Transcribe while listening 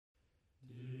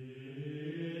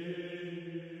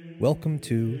Welcome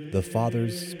to The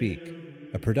Fathers Speak,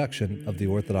 a production of the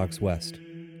Orthodox West.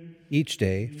 Each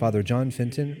day, Father John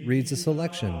Fenton reads a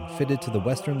selection fitted to the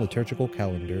Western liturgical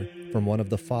calendar from one of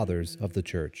the Fathers of the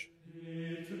Church.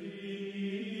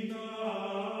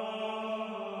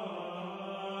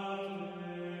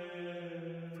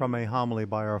 From a homily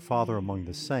by our Father among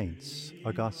the Saints,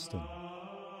 Augustine.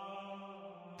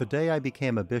 The day I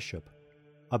became a bishop,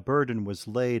 a burden was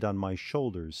laid on my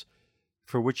shoulders,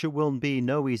 for which it will be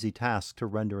no easy task to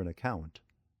render an account.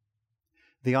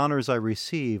 The honors I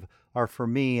receive are for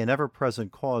me an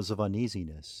ever-present cause of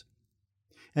uneasiness.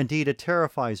 Indeed, it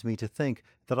terrifies me to think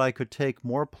that I could take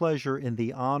more pleasure in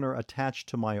the honor attached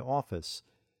to my office,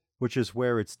 which is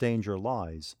where its danger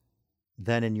lies,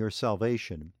 than in your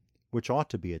salvation, which ought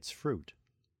to be its fruit.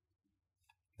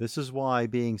 This is why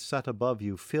being set above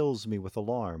you fills me with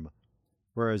alarm,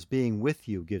 whereas being with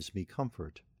you gives me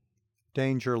comfort.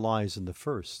 Danger lies in the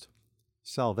first,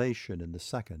 salvation in the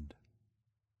second.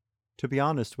 To be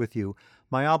honest with you,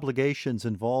 my obligations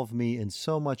involve me in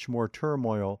so much more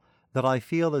turmoil that I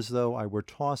feel as though I were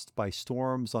tossed by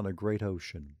storms on a great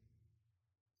ocean.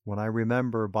 When I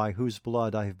remember by whose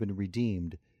blood I have been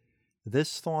redeemed,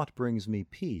 this thought brings me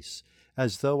peace,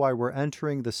 as though I were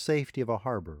entering the safety of a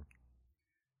harbor.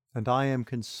 And I am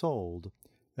consoled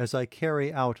as I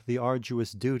carry out the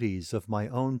arduous duties of my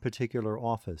own particular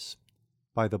office,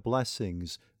 by the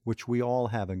blessings which we all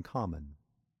have in common.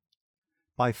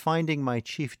 By finding my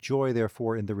chief joy,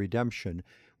 therefore, in the redemption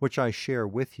which I share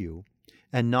with you,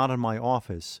 and not in my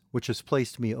office which has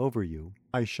placed me over you,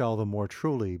 I shall the more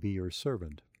truly be your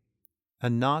servant,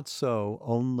 and not so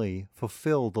only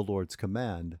fulfill the Lord's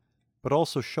command, but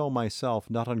also show myself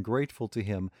not ungrateful to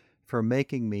him for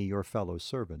making me your fellow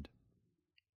servant.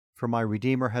 For my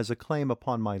Redeemer has a claim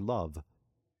upon my love,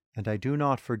 and I do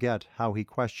not forget how he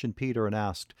questioned Peter and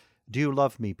asked, "Do you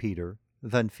love me, Peter?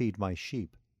 Then feed my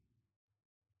sheep."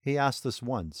 He asked this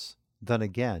once, then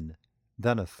again,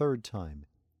 then a third time.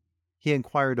 He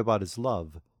inquired about his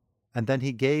love, and then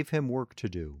he gave him work to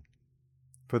do.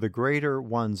 For the greater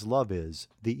one's love is,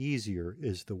 the easier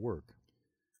is the work.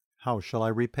 How shall I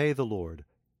repay the Lord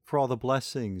for all the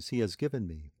blessings he has given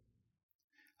me?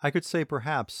 I could say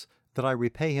perhaps that I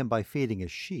repay him by feeding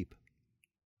his sheep.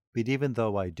 But even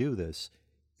though I do this,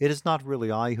 it is not really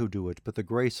I who do it, but the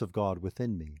grace of God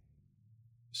within me.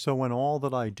 So when all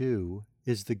that I do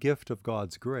is the gift of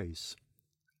God's grace,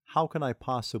 how can I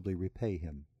possibly repay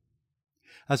him?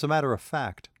 As a matter of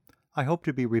fact, I hope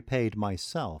to be repaid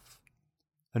myself,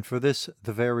 and for this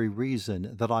the very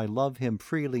reason that I love him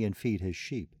freely and feed his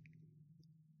sheep.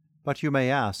 But you may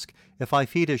ask, if I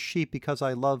feed his sheep because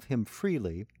I love him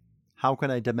freely, how can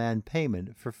I demand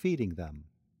payment for feeding them?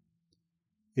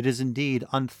 It is indeed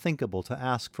unthinkable to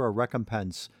ask for a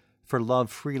recompense for love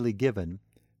freely given,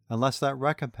 unless that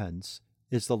recompense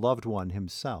is the loved one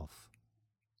himself.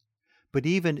 But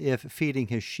even if feeding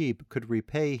his sheep could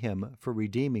repay him for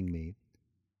redeeming me,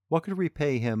 what could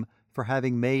repay him for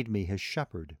having made me his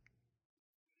shepherd?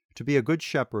 To be a good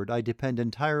shepherd, I depend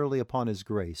entirely upon his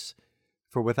grace,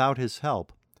 for without his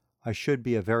help I should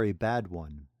be a very bad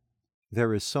one.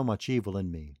 There is so much evil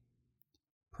in me.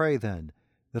 Pray, then,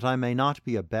 that I may not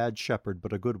be a bad shepherd,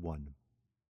 but a good one.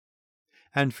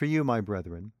 And for you, my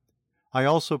brethren, I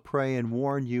also pray and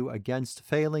warn you against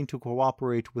failing to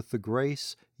cooperate with the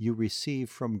grace you receive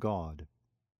from God.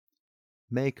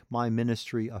 Make my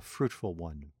ministry a fruitful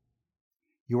one.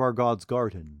 You are God's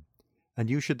garden, and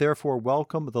you should therefore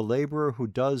welcome the laborer who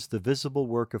does the visible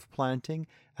work of planting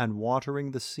and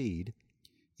watering the seed,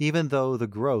 even though the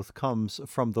growth comes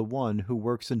from the one who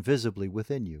works invisibly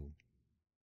within you.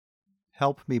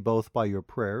 Help me both by your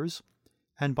prayers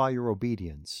and by your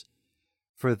obedience,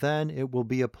 for then it will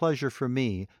be a pleasure for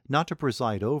me not to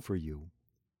preside over you,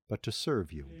 but to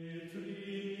serve you.